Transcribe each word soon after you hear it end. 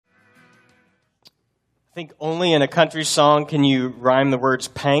I think only in a country song can you rhyme the words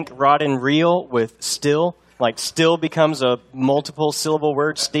pank, rod, and reel with still. Like still becomes a multiple syllable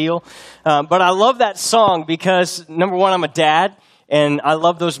word, steel. But I love that song because, number one, I'm a dad, and I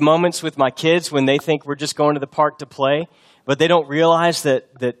love those moments with my kids when they think we're just going to the park to play, but they don't realize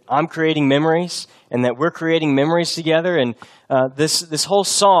that I'm creating memories and that we're creating memories together. And this whole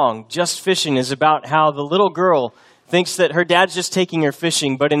song, Just Fishing, is about how the little girl thinks that her dad's just taking her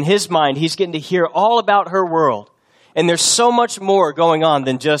fishing, but in his mind, he's getting to hear all about her world. And there's so much more going on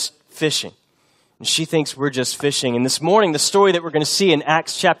than just fishing. And she thinks we're just fishing. And this morning, the story that we're going to see in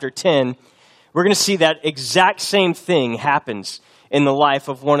Acts chapter 10, we're going to see that exact same thing happens in the life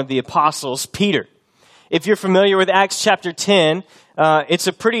of one of the apostles, Peter. If you're familiar with Acts chapter 10, it's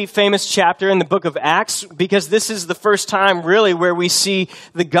a pretty famous chapter in the book of Acts because this is the first time really where we see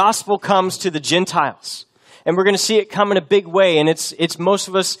the gospel comes to the Gentiles. And we're going to see it come in a big way. And it's most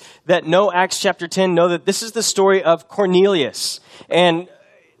of us that know Acts chapter 10 know that this is the story of Cornelius. And,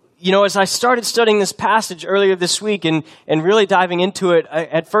 you know, as I started studying this passage earlier this week and really diving into it,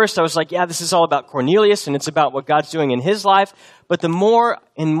 at first I was like, yeah, this is all about Cornelius and it's about what God's doing in his life. But the more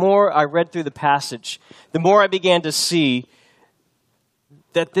and more I read through the passage, the more I began to see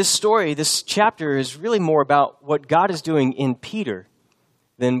that this story, this chapter is really more about what God is doing in Peter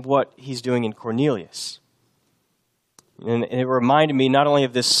than what he's doing in Cornelius. And it reminded me not only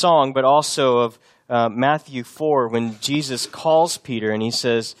of this song, but also of Matthew 4, when Jesus calls Peter and he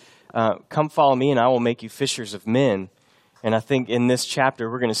says, come follow me and I will make you fishers of men. And I think in this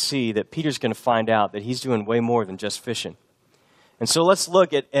chapter, we're going to see that Peter's going to find out that he's doing way more than just fishing. And so let's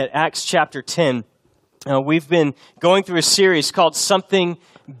look at Acts chapter 10. We've been going through a series called Something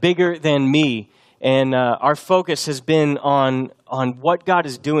Bigger Than Me. And our focus has been on what God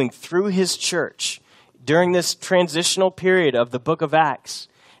is doing through his church during this transitional period of the book of Acts.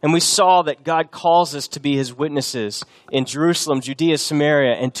 And we saw that God calls us to be his witnesses in Jerusalem, Judea,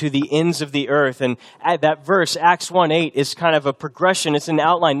 Samaria, and to the ends of the earth. And that verse, Acts 1:8, is kind of a progression. It's an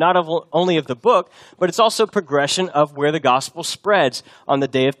outline not only of the book, but it's also progression of where the gospel spreads on the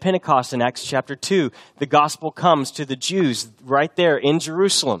day of Pentecost in Acts chapter 2. The gospel comes to the Jews right there in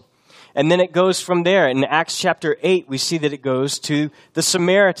Jerusalem. And then it goes from there. In Acts chapter 8, we see that it goes to the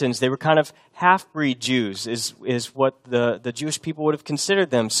Samaritans. They were kind of half-breed Jews, is what the Jewish people would have considered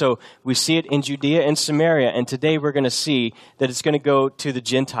them. So we see it in Judea and Samaria. And today we're going to see that it's going to go to the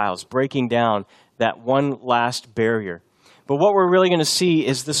Gentiles, breaking down that one last barrier. But what we're really going to see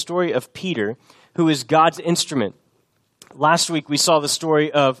is the story of Peter, who is God's instrument. Last week we saw the story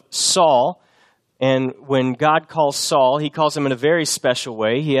of Saul. And when God calls Saul, he calls him in a very special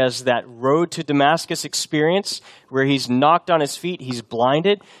way. He has that road to Damascus experience where he's knocked on his feet, he's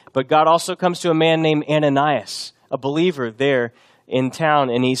blinded. But God also comes to a man named Ananias, a believer there in town.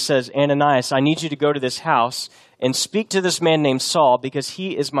 And he says, Ananias, I need you to go to this house and speak to this man named Saul because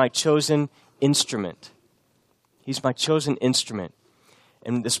he is my chosen instrument. He's my chosen instrument.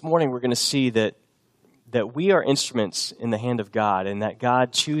 And this morning we're going to see that we are instruments in the hand of God and that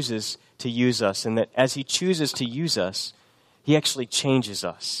God chooses to use us, and that as he chooses to use us, he actually changes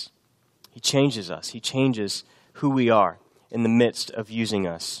us. He changes us. He changes who we are in the midst of using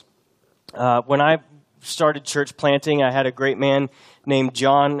us. When I started church planting, I had a great man named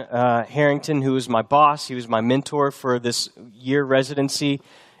John Harrington who was my boss. He was my mentor for this year residency.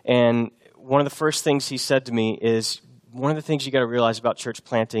 And one of the first things he said to me is, one of the things you got to realize about church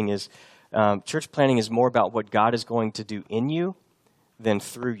planting is more about what God is going to do in you than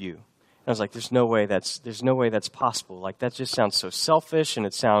through you. I was like, there's no way that's possible. Like, that just sounds so selfish and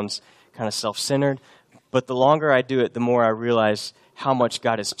it sounds kind of self-centered. But the longer I do it, the more I realize how much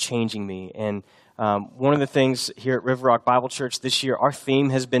God is changing me. And one of the things here at River Rock Bible Church this year, our theme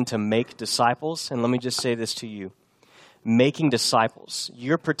has been to make disciples. And let me just say this to you. Making disciples,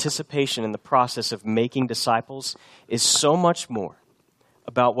 your participation in the process of making disciples is so much more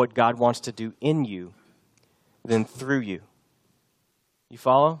about what God wants to do in you than through you. You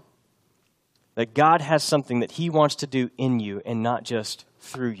follow? That God has something that he wants to do in you and not just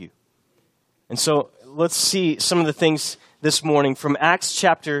through you. And so let's see some of the things this morning from Acts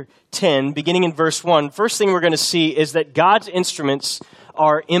chapter 10, beginning in verse 1. First thing we're going to see is that God's instruments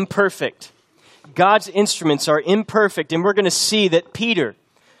are imperfect. God's instruments are imperfect. And we're going to see that Peter,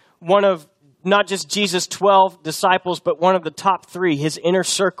 one of not just Jesus' 12 disciples, but one of the top 3, his inner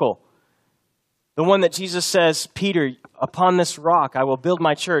circle, the one that Jesus says, Peter, upon this rock I will build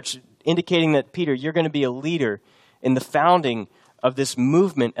my church, indicating that, Peter, you're going to be a leader in the founding of this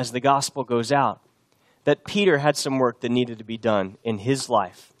movement as the gospel goes out. That Peter had some work that needed to be done in his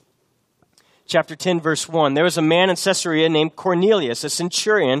life. chapter 10, verse 1, there was a man in Caesarea named Cornelius, a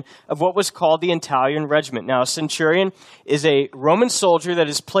centurion of what was called the Italian regiment. Now, a centurion is a Roman soldier that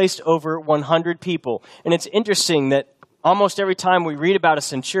is placed over 100 people. And it's interesting that almost every time we read about a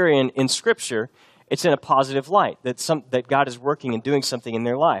centurion in Scripture, it's in a positive light, that God is working and doing something in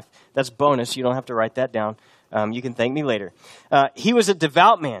their life. That's bonus. You don't have to write that down. You can thank me later. He was a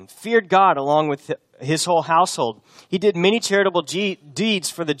devout man, feared God along with his whole household. He did many charitable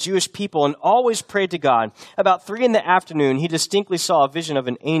deeds for the Jewish people and always prayed to God. About 3 p.m, he distinctly saw a vision of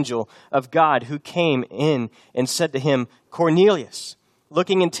an angel of God who came in and said to him, Cornelius.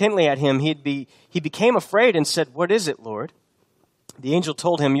 Looking intently at him, he became afraid and said, What is it, Lord? The angel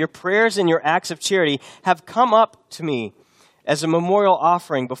told him, Your prayers and your acts of charity have come up to me as a memorial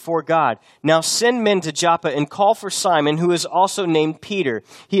offering before God. Now send men to Joppa and call for Simon, who is also named Peter.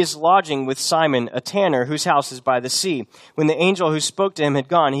 He is lodging with Simon, a tanner, whose house is by the sea. When the angel who spoke to him had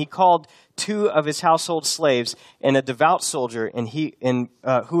gone, he called 2 of his household slaves and a devout soldier,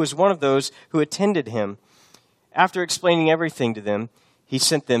 who was one of those who attended him. After explaining everything to them, he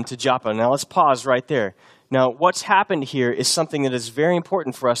sent them to Joppa. Now let's pause right there. Now, what's happened here is something that is very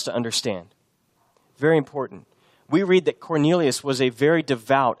important for us to understand. Very important. We read that Cornelius was a very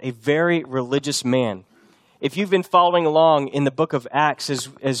devout, a very religious man. If you've been following along in the book of Acts,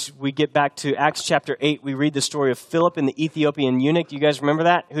 as we get back to Acts chapter 8, we read the story of Philip and the Ethiopian eunuch. Do you guys remember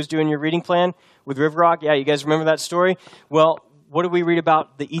that? Who's doing your reading plan with River Rock? Yeah, you guys remember that story? Well, what do we read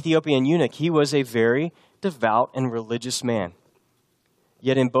about the Ethiopian eunuch? He was a very devout and religious man.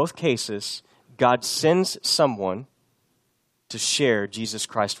 Yet in both cases, God sends someone to share Jesus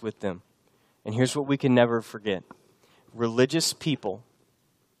Christ with them. And here's what we can never forget. Religious people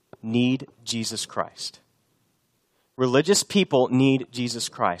need Jesus Christ. Religious people need Jesus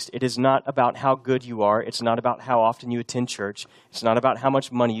Christ. It is not about how good you are. It's not about how often you attend church. It's not about how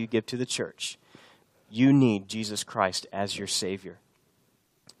much money you give to the church. You need Jesus Christ as your Savior.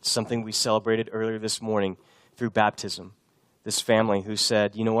 It's something we celebrated earlier this morning through baptism. This family who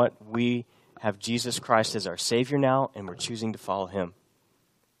said, you know what, we have Jesus Christ as our Savior now, and we're choosing to follow Him.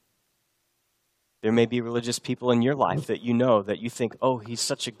 There may be religious people in your life that you think, oh, he's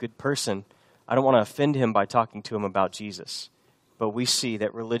such a good person. I don't want to offend him by talking to him about Jesus. But we see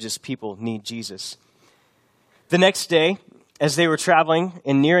that religious people need Jesus. The next day, as they were traveling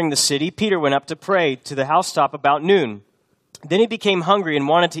and nearing the city, Peter went up to pray to the housetop about noon. Then he became hungry and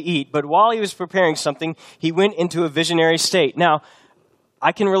wanted to eat, but while he was preparing something, he went into a visionary state. Now,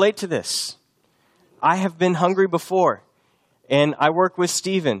 I can relate to this. I have been hungry before, and I work with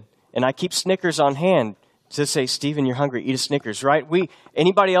Stephen, and I keep Snickers on hand to say, Stephen, you're hungry, eat a Snickers, right?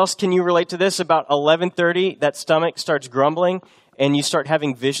 Anybody else, can you relate to this? About 11:30, that stomach starts grumbling, and you start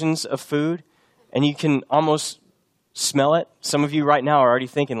having visions of food, and you can almost smell it. Some of you right now are already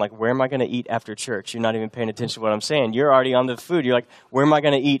thinking, like, where am I going to eat after church? You're not even paying attention to what I'm saying. You're already on the food. You're like, where am I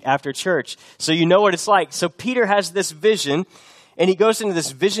going to eat after church? So you know what it's like. So Peter has this vision, and he goes into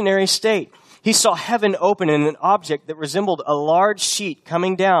this visionary state. He saw heaven open and an object that resembled a large sheet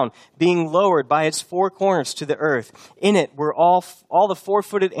coming down, being lowered by its 4 corners to the earth. In it were all the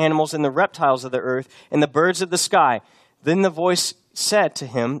 4-footed animals and the reptiles of the earth and the birds of the sky. Then the voice said to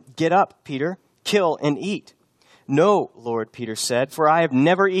him, Get up, Peter, kill and eat. No, Lord, Peter said, for I have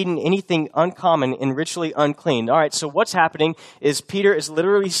never eaten anything uncommon and ritually unclean. All right, so what's happening is Peter is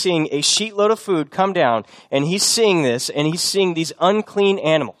literally seeing a sheetload of food come down, and he's seeing this, and he's seeing these unclean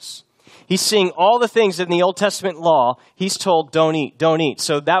animals. He's seeing all the things in the Old Testament law he's told don't eat, don't eat.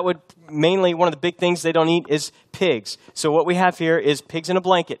 So that would mainly, one of the big things they don't eat is pigs. So what we have here is pigs in a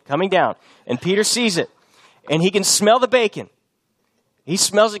blanket coming down, and Peter sees it, and he can smell the bacon. He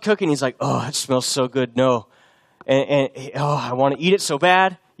smells it cooking. He's like, oh, it smells so good. No. And I want to eat it so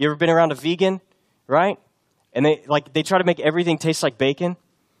bad. You ever been around a vegan, right? And they try to make everything taste like bacon,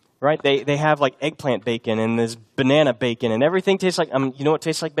 right? They have like eggplant bacon and this banana bacon and everything tastes like, you know what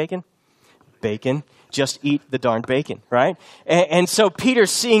tastes like bacon? Bacon. Just eat the darn bacon, right? And so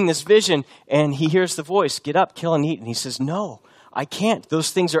Peter's seeing this vision and he hears the voice, get up, kill and eat. And he says, no, I can't. Those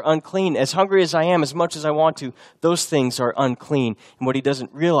things are unclean. As hungry as I am, as much as I want to, those things are unclean. And what he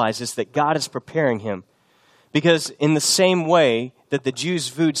doesn't realize is that God is preparing him. Because in the same way that the Jews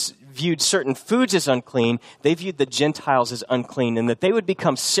viewed certain foods as unclean, they viewed the Gentiles as unclean, and that they would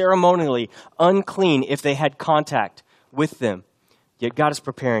become ceremonially unclean if they had contact with them. Yet God is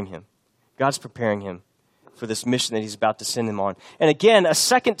preparing him. God's preparing him for this mission that he's about to send him on. And again, a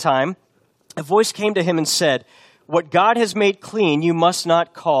second time, a voice came to him and said, what God has made clean, you must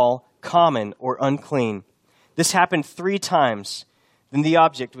not call common or unclean. This happened 3 times. Then the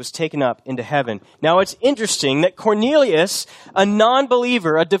object was taken up into heaven. Now it's interesting that Cornelius, a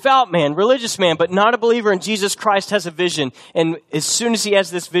non-believer, a devout man, religious man, but not a believer in Jesus Christ, has a vision. And as soon as he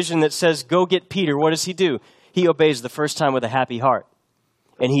has this vision that says, go get Peter, what does he do? He obeys the first time with a happy heart.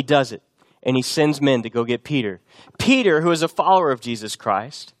 And he does it. And he sends men to go get Peter. Peter, who is a follower of Jesus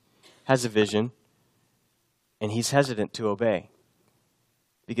Christ, has a vision. And he's hesitant to obey.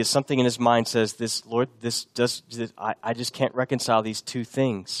 Because something in his mind says, I just can't reconcile these two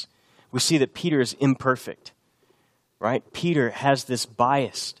things. We see that Peter is imperfect, right? Peter has this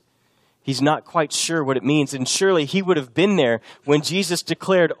bias. He's not quite sure what it means. And surely he would have been there when Jesus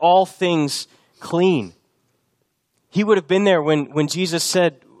declared all things clean. He would have been there when Jesus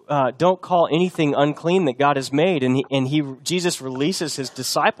said, don't call anything unclean that God has made. And Jesus releases his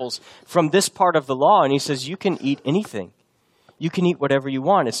disciples from this part of the law. And he says, you can eat anything. You can eat whatever you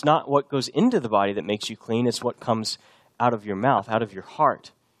want. It's not what goes into the body that makes you clean. It's what comes out of your mouth, out of your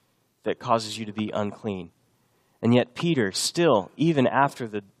heart, that causes you to be unclean. And yet Peter still, even after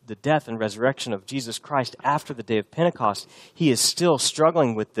the death and resurrection of Jesus Christ, after the day of Pentecost, he is still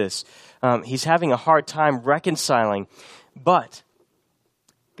struggling with this. He's having a hard time reconciling. But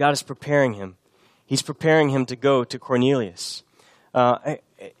God is preparing him. He's preparing him to go to Cornelius. And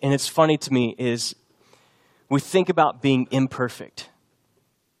it's funny to me is we think about being imperfect.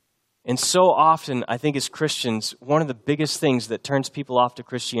 And so often, I think as Christians, one of the biggest things that turns people off to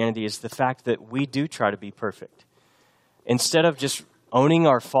Christianity is the fact that we do try to be perfect. Instead of just owning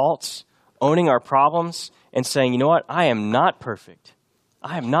our faults, owning our problems, and saying, you know what, I am not perfect.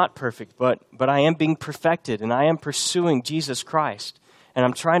 I am not perfect, but I am being perfected, and I am pursuing Jesus Christ, and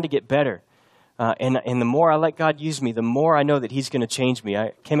I'm trying to get better. And the more I let God use me, the more I know that he's going to change me.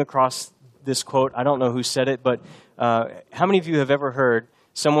 I came across this quote. I don't know who said it, but how many of you have ever heard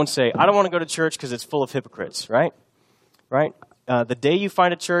someone say, I don't want to go to church because it's full of hypocrites, right? Right? The day you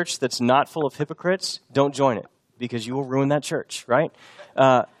find a church that's not full of hypocrites, don't join it because you will ruin that church, right?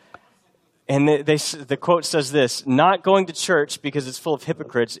 And the quote says this, not going to church because it's full of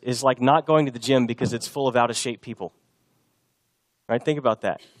hypocrites is like not going to the gym because it's full of out-of-shape people. Right? Think about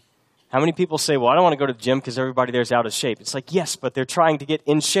that. How many people say, well, I don't want to go to the gym because everybody there's out of shape. It's like, yes, but they're trying to get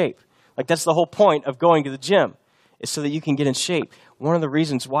in shape. Like that's the whole point of going to the gym, is so that you can get in shape. One of the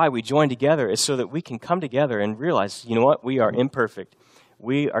reasons why we join together is so that we can come together and realize, you know what, we are imperfect.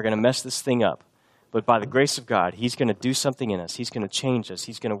 We are going to mess this thing up. But by the grace of God, he's going to do something in us. He's going to change us.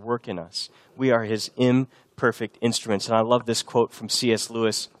 He's going to work in us. We are his imperfect instruments. And I love this quote from C.S.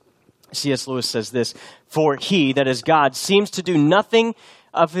 Lewis. C.S. Lewis says this, for he, that is God, seems to do nothing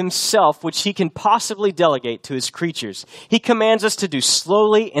of himself which he can possibly delegate to his creatures. He commands us to do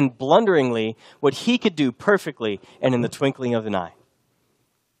slowly and blunderingly what he could do perfectly and in the twinkling of an eye.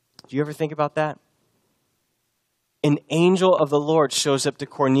 Do you ever think about that? An angel of the Lord shows up to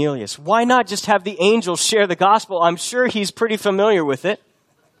Cornelius. Why not just have the angel share the gospel? I'm sure he's pretty familiar with it.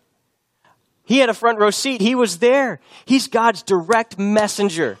 He had a front row seat. He was there. He's God's direct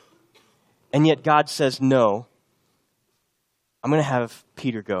messenger. And yet God says, no, I'm going to have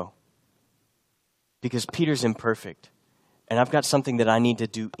Peter go because Peter's imperfect. And I've got something that I need to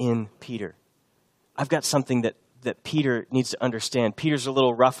do in Peter. I've got something that Peter needs to understand. Peter's a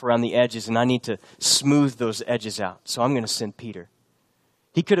little rough around the edges, and I need to smooth those edges out. So I'm going to send Peter.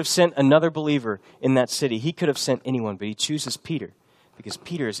 He could have sent another believer in that city. He could have sent anyone, but he chooses Peter because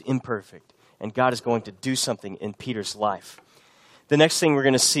Peter is imperfect, and God is going to do something in Peter's life. The next thing we're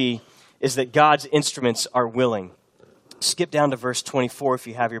going to see is that God's instruments are willing. Skip down to verse 24 if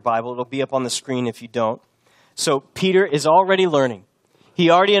you have your Bible. It'll be up on the screen if you don't. So Peter is already learning. He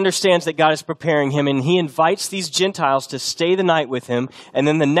already understands that God is preparing him, and he invites these Gentiles to stay the night with him, and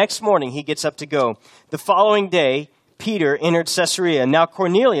then the next morning he gets up to go. The following day, Peter entered Caesarea. Now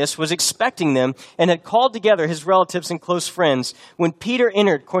Cornelius was expecting them and had called together his relatives and close friends. When Peter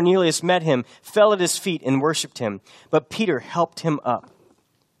entered, Cornelius met him, fell at his feet, and worshipped him. But Peter helped him up.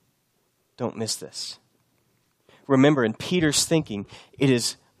 Don't miss this. Remember, in Peter's thinking,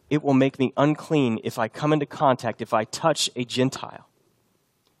 it will make me unclean if I come into contact, if I touch a Gentile.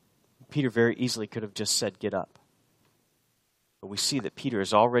 Peter very easily could have just said, get up. But we see that Peter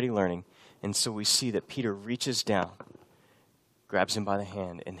is already learning, and so we see that Peter reaches down, grabs him by the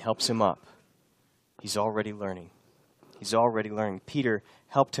hand, and helps him up. He's already learning. He's already learning. Peter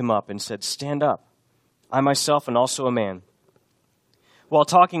helped him up and said, stand up. I myself and also a man. While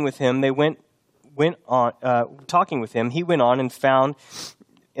talking with him, he went on and found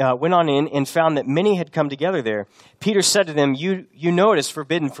that many had come together there. Peter said to them, you know it is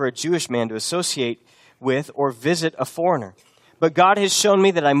forbidden for a Jewish man to associate with or visit a foreigner. But God has shown me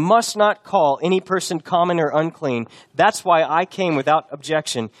that I must not call any person common or unclean. That's why I came without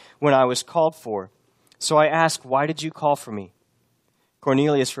objection when I was called for. So I asked, why did you call for me?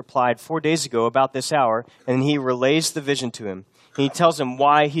 Cornelius replied, 4 days ago, about this hour, and he relays the vision to him. He tells him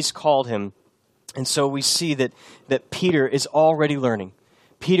why he's called him. And so we see that Peter is already learning.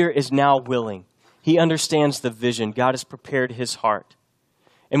 Peter is now willing. He understands the vision. God has prepared his heart.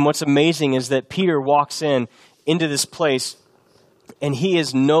 And what's amazing is that Peter walks into this place, and he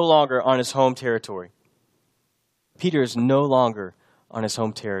is no longer on his home territory. Peter is no longer on his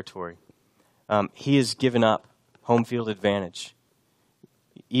home territory. He has given up home field advantage.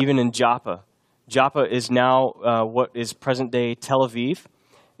 Even in Joppa. Joppa is now what is present-day Tel Aviv,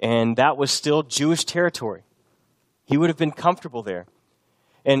 and that was still Jewish territory. He would have been comfortable there.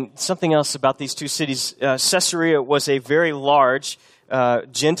 And something else about these two cities, Caesarea was a very large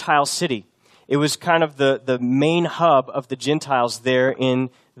Gentile city. It was kind of the main hub of the Gentiles there in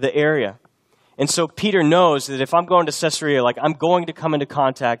the area. And so Peter knows that if I'm going to Caesarea, I'm going to come into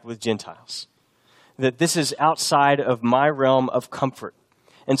contact with Gentiles. That this is outside of my realm of comfort.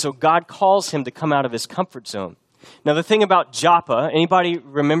 And so God calls him to come out of his comfort zone. Now the thing about Joppa, anybody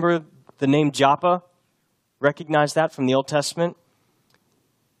remember the name Joppa? Recognize that from the Old Testament?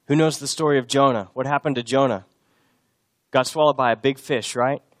 Who knows the story of Jonah? What happened to Jonah? Got swallowed by a big fish,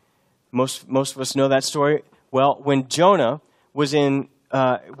 right? Most of us know that story. Well, when Jonah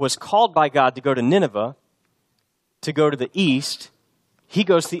was called by God to go to Nineveh, to go to the east, he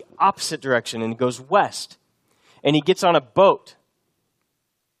goes the opposite direction and goes west. And he gets on a boat.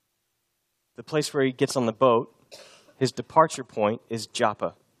 The place where he gets on the boat, his departure point is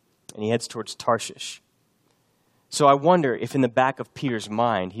Joppa. And he heads towards Tarshish. So I wonder if in the back of Peter's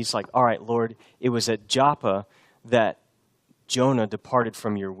mind, he's like, all right, Lord, it was at Joppa that Jonah departed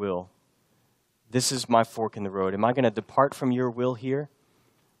from your will. This is my fork in the road. Am I going to depart from your will here?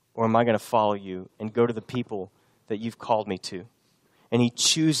 Or am I going to follow you and go to the people that you've called me to? And he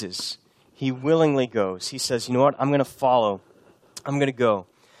chooses. He willingly goes. He says, you know what? I'm going to follow. I'm going to go.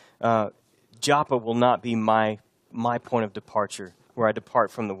 Joppa will not be my point of departure where I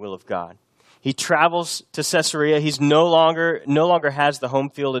depart from the will of God. He travels to Caesarea. He's no longer has the home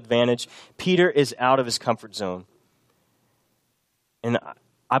field advantage. Peter is out of his comfort zone. And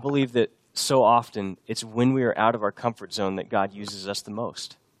I believe that so often it's when we are out of our comfort zone that God uses us the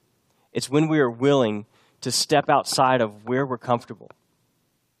most. It's when we are willing to step outside of where we're comfortable.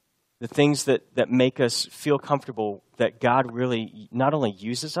 The things that make us feel comfortable, that God really not only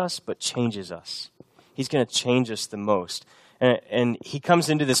uses us, but changes us. He's going to change us the most. And he comes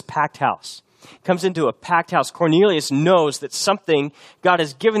into this packed house. Comes into a packed house. Cornelius knows that something, God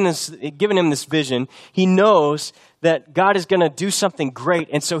has given him this vision. He knows that God is going to do something great.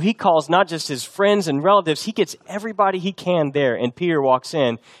 And so he calls not just his friends and relatives, he gets everybody he can there. And Peter walks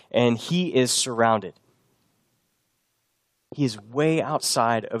in and he is surrounded. He is way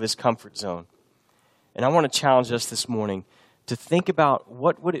outside of his comfort zone. And I want to challenge us this morning to think about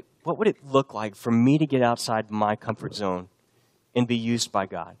what would it look like for me to get outside my comfort zone and be used by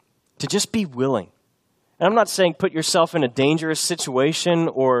God. To just be willing. And I'm not saying put yourself in a dangerous situation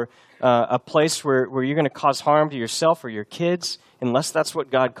or a place where you're going to cause harm to yourself or your kids, unless that's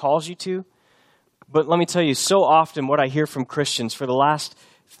what God calls you to. But let me tell you, so often what I hear from Christians for the last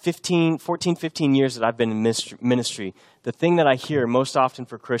 15 years that I've been in ministry, the thing that I hear most often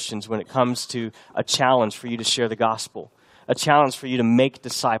for Christians when it comes to a challenge for you to share the gospel, a challenge for you to make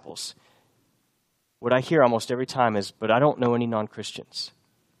disciples, what I hear almost every time is, but I don't know any non-Christians.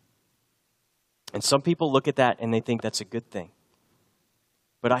 And some people look at that and they think that's a good thing.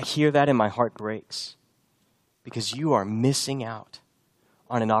 But I hear that and my heart breaks. Because you are missing out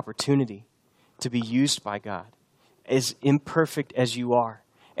on an opportunity to be used by God. As imperfect as you are.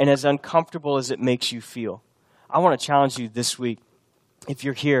 And as uncomfortable as it makes you feel. I want to challenge you this week. If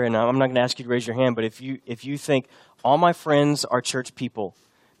you're here, and I'm not going to ask you to raise your hand, but if you think, all my friends are church people.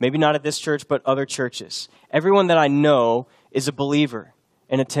 Maybe not at this church, but other churches. Everyone that I know is a believer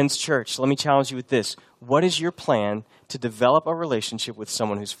and attends church. Let me challenge you with this. What is your plan to develop a relationship with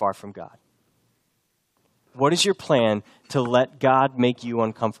someone who's far from God? What is your plan to let God make you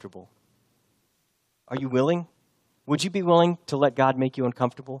uncomfortable? Are you willing? Would you be willing to let God make you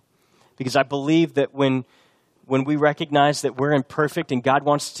uncomfortable? Because I believe that when we recognize that we're imperfect and God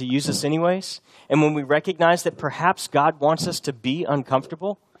wants to use us anyways, and when we recognize that perhaps God wants us to be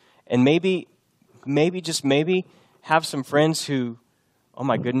uncomfortable, and maybe just maybe have some friends who, oh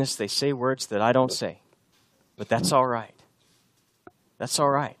my goodness, they say words that I don't say. But that's all right. That's all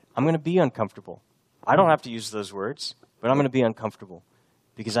right. I'm going to be uncomfortable. I don't have to use those words, but I'm going to be uncomfortable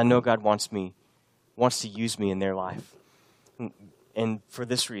because I know God wants to use me in their life. And for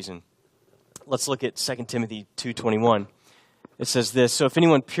this reason, let's look at 2 Timothy 2:21. It says this, so if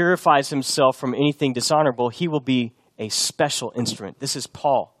anyone purifies himself from anything dishonorable, he will be a special instrument. This is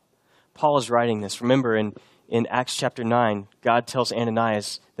Paul. Paul is writing this. Remember in Acts chapter 9, God tells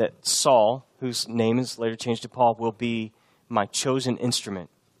Ananias that Saul, whose name is later changed to Paul, will be my chosen instrument.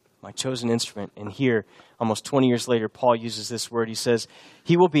 My chosen instrument. And here, almost 20 years later, Paul uses this word. He says,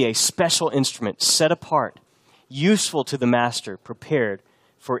 he will be a special instrument, set apart, useful to the master, prepared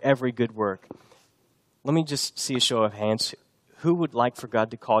for every good work. Let me just see a show of hands. Who would like for God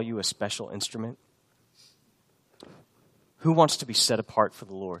to call you a special instrument? Who wants to be set apart for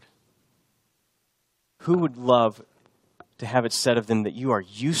the Lord? Who would love to have it said of them that you are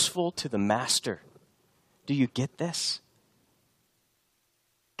useful to the master? Do you get this?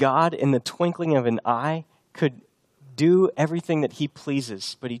 God, in the twinkling of an eye, could do everything that he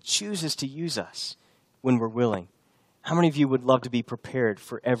pleases, but he chooses to use us when we're willing. How many of you would love to be prepared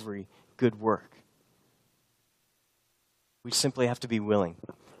for every good work? We simply have to be willing.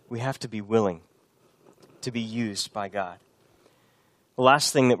 We have to be willing to be used by God. The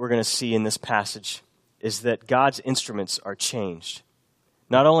last thing that we're going to see in this passage is that God's instruments are changed.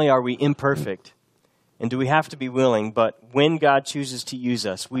 Not only are we imperfect, and do we have to be willing, but when God chooses to use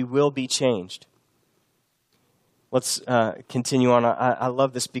us, we will be changed. Let's continue on. I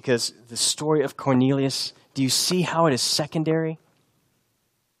love this because the story of Cornelius, do you see how it is secondary?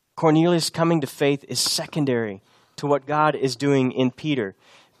 Cornelius coming to faith is secondary to what God is doing in Peter.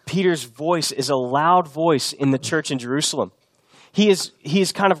 Peter's voice is a loud voice in the church in Jerusalem. He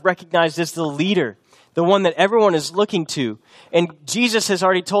is kind of recognized as the leader, the one that everyone is looking to. And Jesus has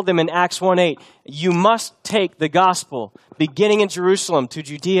already told them in Acts 1:8, you must take the gospel, beginning in Jerusalem, to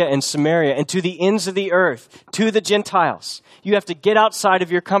Judea and Samaria, and to the ends of the earth, to the Gentiles. You have to get outside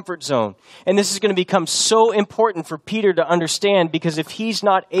of your comfort zone. And this is going to become so important for Peter to understand, because if he's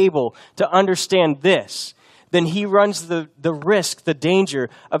not able to understand this, then he runs the risk, the danger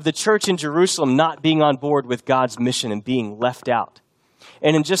of the church in Jerusalem not being on board with God's mission and being left out.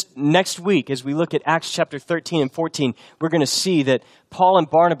 And in just next week, as we look at Acts chapter 13 and 14, we're going to see that Paul and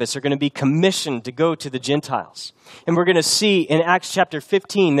Barnabas are going to be commissioned to go to the Gentiles. And we're going to see in Acts chapter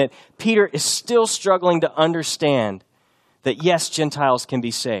 15 that Peter is still struggling to understand that, yes, Gentiles can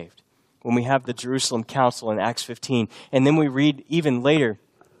be saved. When we have the Jerusalem Council in Acts 15, and then we read even later,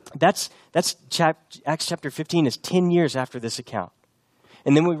 Acts chapter 15 is 10 years after this account.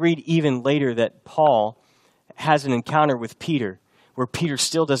 And then we read even later that Paul has an encounter with Peter where Peter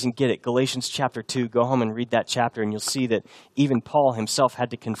still doesn't get it. Galatians chapter 2, go home and read that chapter and you'll see that even Paul himself had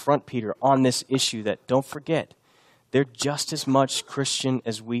to confront Peter on this issue that, don't forget, they're just as much Christian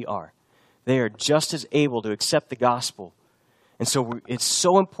as we are. They are just as able to accept the gospel. And so it's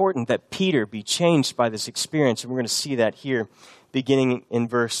so important that Peter be changed by this experience. And we're going to see that here beginning in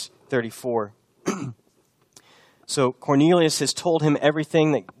verse 34. So Cornelius has told him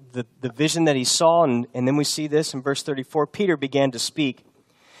everything, that the vision that he saw, and then we see this in verse 34. Peter began to speak.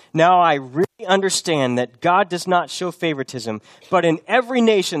 Now I really understand that God does not show favoritism, but in every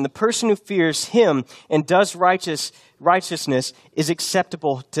nation the person who fears him and does righteousness is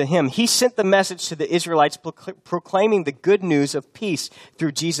acceptable to him. He sent the message to the Israelites proclaiming the good news of peace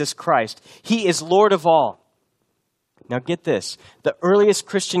through Jesus Christ. He is Lord of all. Now get this. The earliest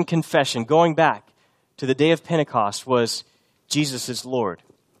Christian confession going back to the day of Pentecost was Jesus is Lord.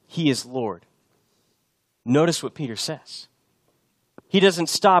 He is Lord. Notice what Peter says. He doesn't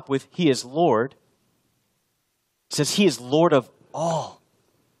stop with he is Lord. He says he is Lord of all.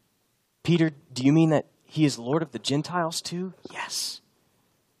 Peter, do you mean that he is Lord of the Gentiles too? Yes.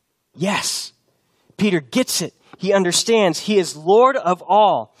 Yes. Peter gets it. He understands he is Lord of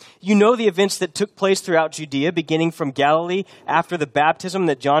all. You know the events that took place throughout Judea, beginning from Galilee after the baptism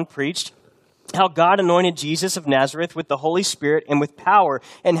that John preached. How God anointed Jesus of Nazareth with the Holy Spirit and with power,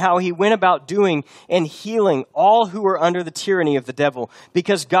 and how he went about doing and healing all who were under the tyranny of the devil,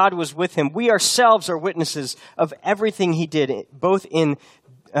 because God was with him. We ourselves are witnesses of everything he did, both in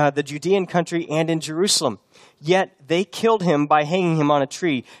the Judean country and in Jerusalem. Yet they killed him by hanging him on a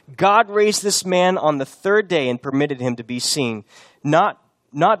tree. God raised this man on the third day and permitted him to be seen, not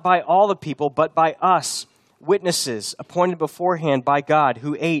by all the people, but by us, witnesses appointed beforehand by God,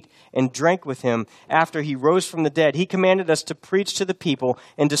 who ate and drank with him after he rose from the dead. He commanded us to preach to the people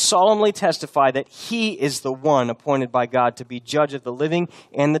and to solemnly testify that he is the one appointed by God to be judge of the living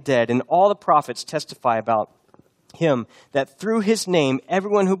and the dead. And all the prophets testify about him, that through his name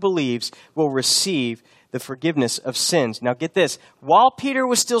everyone who believes will receive the forgiveness of sins. Now get this. While Peter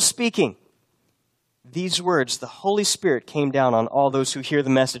was still speaking, these words, the Holy Spirit came down on all those who hear the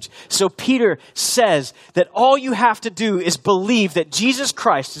message. So Peter says that all you have to do is believe that Jesus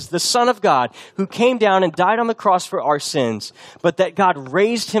Christ is the Son of God who came down and died on the cross for our sins, but that God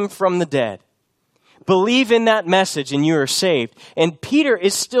raised him from the dead. Believe in that message and you are saved. And Peter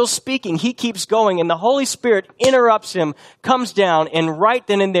is still speaking. He keeps going and the Holy Spirit interrupts him, comes down, and right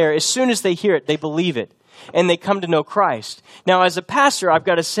then and there, as soon as they hear it, they believe it. And they come to know Christ. Now, as a pastor, I've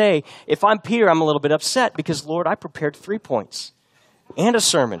got to say, if I'm Peter, I'm a little bit upset because, Lord, I prepared 3 points and a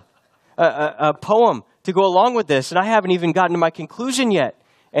sermon, a poem to go along with this, and I haven't even gotten to my conclusion yet.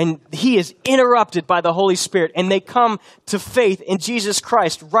 And he is interrupted by the Holy Spirit, and they come to faith in Jesus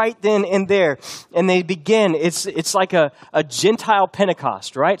Christ right then and there. And they begin, it's like a Gentile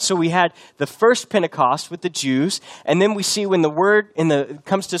Pentecost, right? So we had the first Pentecost with the Jews, and then we see when the word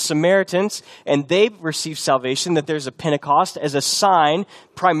comes to Samaritans, and they receive salvation, that there's a Pentecost as a sign,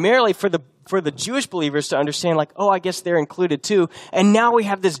 primarily for the Jewish believers to understand, like, oh, I guess they're included too. And now we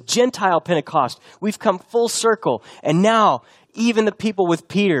have this Gentile Pentecost. We've come full circle, and now even the people with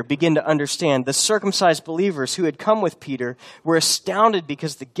Peter begin to understand. The circumcised believers who had come with Peter were astounded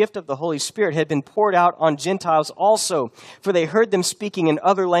because the gift of the Holy Spirit had been poured out on Gentiles also, for they heard them speaking in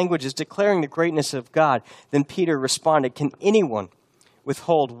other languages, declaring the greatness of God. Then Peter responded, "Can anyone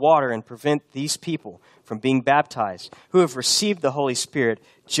withhold water and prevent these people from being baptized, who have received the Holy Spirit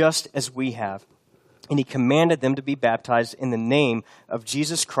just as we have?" And he commanded them to be baptized in the name of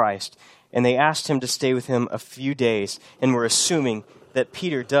Jesus Christ. And they asked him to stay with him a few days, and were assuming that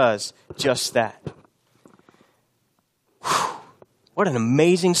Peter does just that. Whew. What an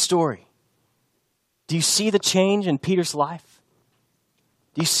amazing story. Do you see the change in Peter's life?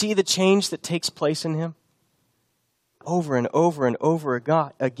 Do you see the change that takes place in him? Over and over and over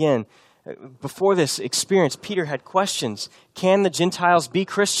again. Before this experience, Peter had questions. Can the Gentiles be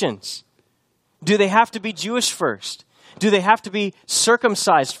Christians? Do they have to be Jewish first? Do they have to be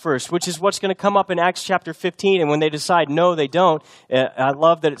circumcised first, which is what's going to come up in Acts chapter 15. And when they decide, no, they don't, I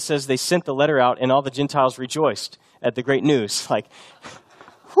love that it says they sent the letter out and all the Gentiles rejoiced at the great news. Like,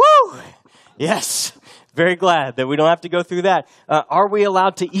 whoo! Yes, very glad that we don't have to go through that. Are we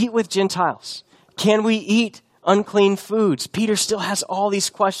allowed to eat with Gentiles? Can we eat unclean foods? Peter still has all these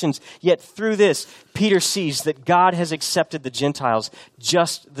questions. Yet through this, Peter sees that God has accepted the Gentiles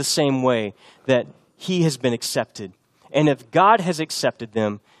just the same way that he has been accepted. And if God has accepted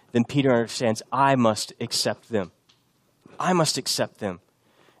them, then Peter understands, I must accept them. I must accept them.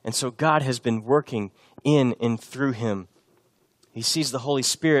 And so God has been working in and through him. He sees the Holy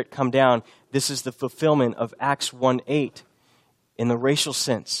Spirit come down. This is the fulfillment of Acts 1:8 in the racial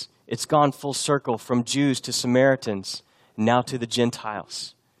sense. It's gone full circle from Jews to Samaritans, now to the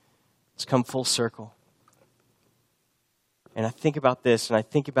Gentiles. It's come full circle. And I think about this, and I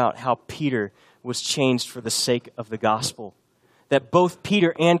think about how Peter was changed for the sake of the gospel. That both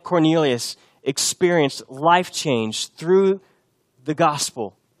Peter and Cornelius experienced life change through the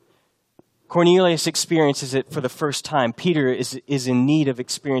gospel. Cornelius experiences it for the first time. Peter is in need of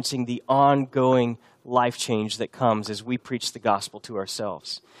experiencing the ongoing life change that comes as we preach the gospel to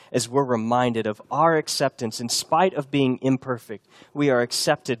ourselves. As we're reminded of our acceptance in spite of being imperfect, we are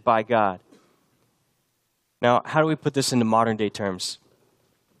accepted by God. Now, how do we put this into modern day terms?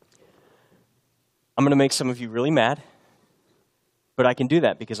 I'm going to make some of you really mad, but I can do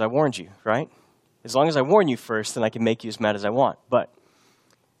that because I warned you, right? As long as I warn you first, then I can make you as mad as I want. But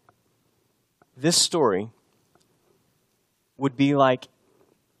this story would be like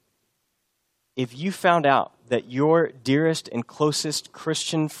if you found out that your dearest and closest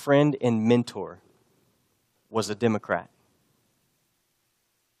Christian friend and mentor was a Democrat.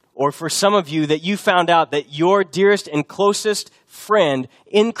 Or for some of you, that you found out that your dearest and closest friend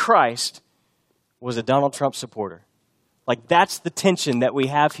in Christ was a Donald Trump supporter. Like, that's the tension that we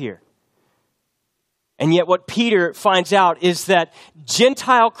have here. And yet what Peter finds out is that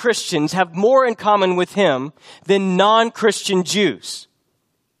Gentile Christians have more in common with him than non-Christian Jews.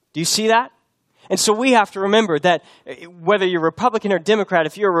 Do you see that? And so we have to remember that whether you're Republican or Democrat,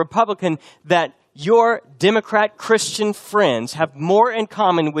 if you're a Republican, that your Democrat Christian friends have more in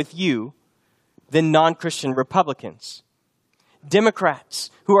common with you than non-Christian Republicans. Democrats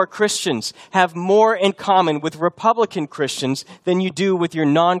who are Christians have more in common with Republican Christians than you do with your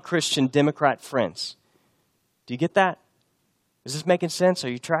non-Christian Democrat friends. Do you get that? Is this making sense? Are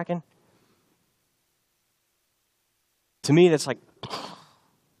you tracking? To me, that's like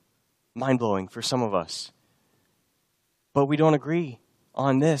mind-blowing for some of us. But we don't agree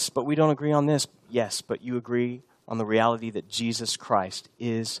on this, Yes, but you agree on the reality that Jesus Christ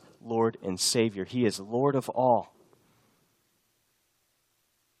is Lord and Savior. He is Lord of all.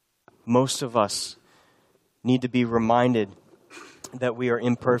 Most of us need to be reminded that we are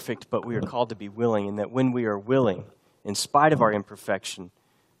imperfect, but we are called to be willing, and that when we are willing, in spite of our imperfection,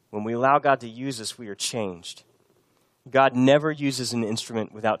 when we allow God to use us, we are changed. God never uses an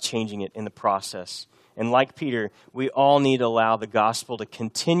instrument without changing it in the process. And like Peter, we all need to allow the gospel to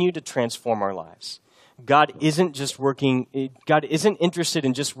continue to transform our lives. God isn't interested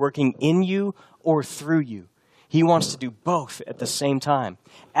in just working in you or through you. He wants to do both at the same time.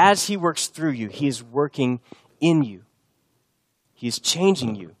 As he works through you, he is working in you. He is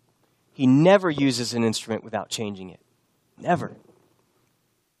changing you. He never uses an instrument without changing it. Never.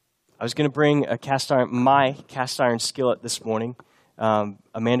 I was going to bring my cast iron skillet this morning.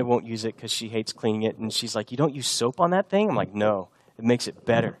 Amanda won't use it because she hates cleaning it. And she's like, you don't use soap on that thing? I'm like, no, it makes it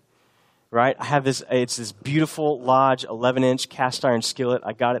better. Right? I have it's this beautiful Lodge 11-inch cast iron skillet.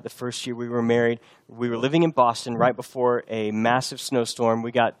 I got it the first year we were married. We were living in Boston right before a massive snowstorm.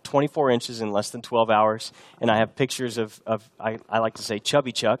 We got 24 inches in less than 12 hours. And I have pictures of I like to say,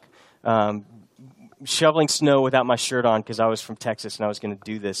 Chubby Chuck, shoveling snow without my shirt on because I was from Texas and I was going to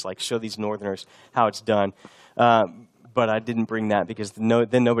do this, like show these Northerners how it's done. But I didn't bring that because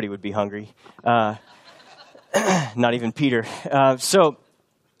then nobody would be hungry. Not even Peter.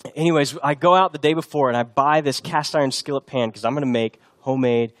 Anyways, I go out the day before and I buy this cast iron skillet pan because I'm going to make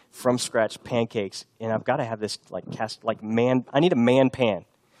homemade from scratch pancakes. And I've got to have this I need a man pan.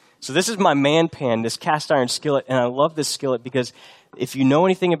 So this is my man pan, this cast iron skillet. And I love this skillet because if you know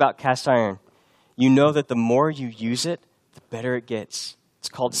anything about cast iron, you know that the more you use it, the better it gets. It's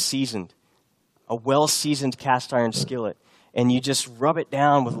called seasoned. A well-seasoned cast iron skillet. And you just rub it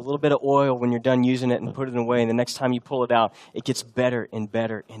down with a little bit of oil when you're done using it and put it away. And the next time you pull it out, it gets better and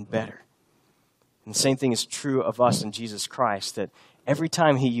better and better. And the same thing is true of us in Jesus Christ, that every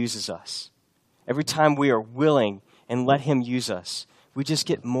time he uses us, every time we are willing and let him use us, we just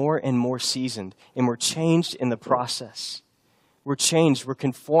get more and more seasoned. And we're changed in the process. We're changed. We're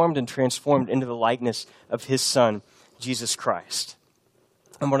conformed and transformed into the likeness of his Son, Jesus Christ.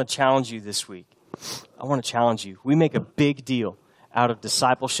 I want to challenge you this week. I want to challenge you. We make a big deal out of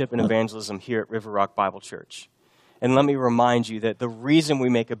discipleship and evangelism here at River Rock Bible Church. And let me remind you that the reason we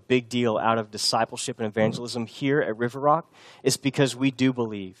make a big deal out of discipleship and evangelism here at River Rock is because we do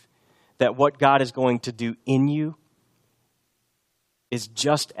believe that what God is going to do in you is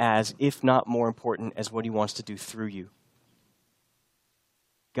just as, if not more important, as what he wants to do through you.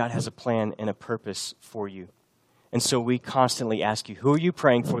 God has a plan and a purpose for you. And so we constantly ask you, who are you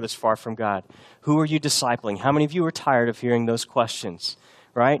praying for that's far from God? Who are you discipling? How many of you are tired of hearing those questions,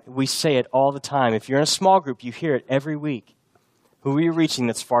 right? We say it all the time. If you're in a small group, you hear it every week. Who are you reaching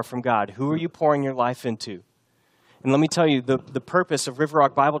that's far from God? Who are you pouring your life into? And let me tell you, the purpose of River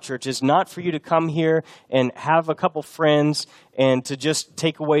Rock Bible Church is not for you to come here and have a couple friends and to just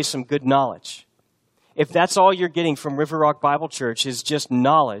take away some good knowledge. If that's all you're getting from River Rock Bible Church is just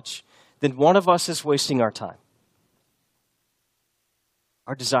knowledge, then one of us is wasting our time.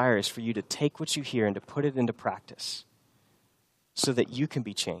 Our desire is for you to take what you hear and to put it into practice so that you can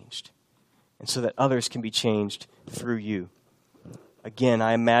be changed and so that others can be changed through you. Again,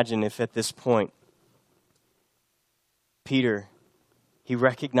 I imagine if at this point, Peter, he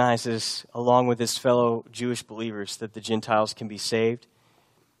recognizes, along with his fellow Jewish believers, that the Gentiles can be saved.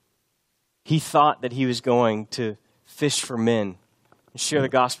 He thought that he was going to fish for men and share the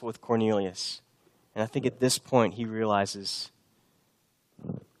gospel with Cornelius. And I think at this point he realizes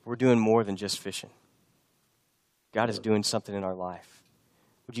we're doing more than just fishing. God is doing something in our life.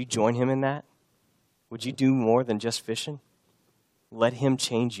 Would you join him in that? Would you do more than just fishing? Let him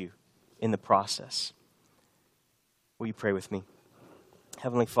change you in the process. Will you pray with me?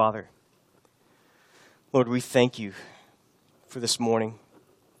 Heavenly Father, Lord, we thank you for this morning.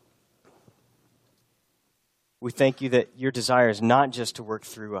 We thank you that your desire is not just to work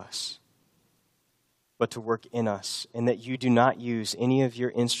through us, but to work in us, and that you do not use any of your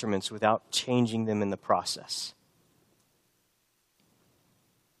instruments without changing them in the process.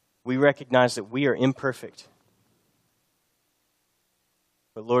 We recognize that we are imperfect,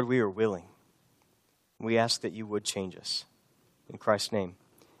 but Lord, we are willing. We ask that you would change us. In Christ's name,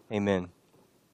 amen.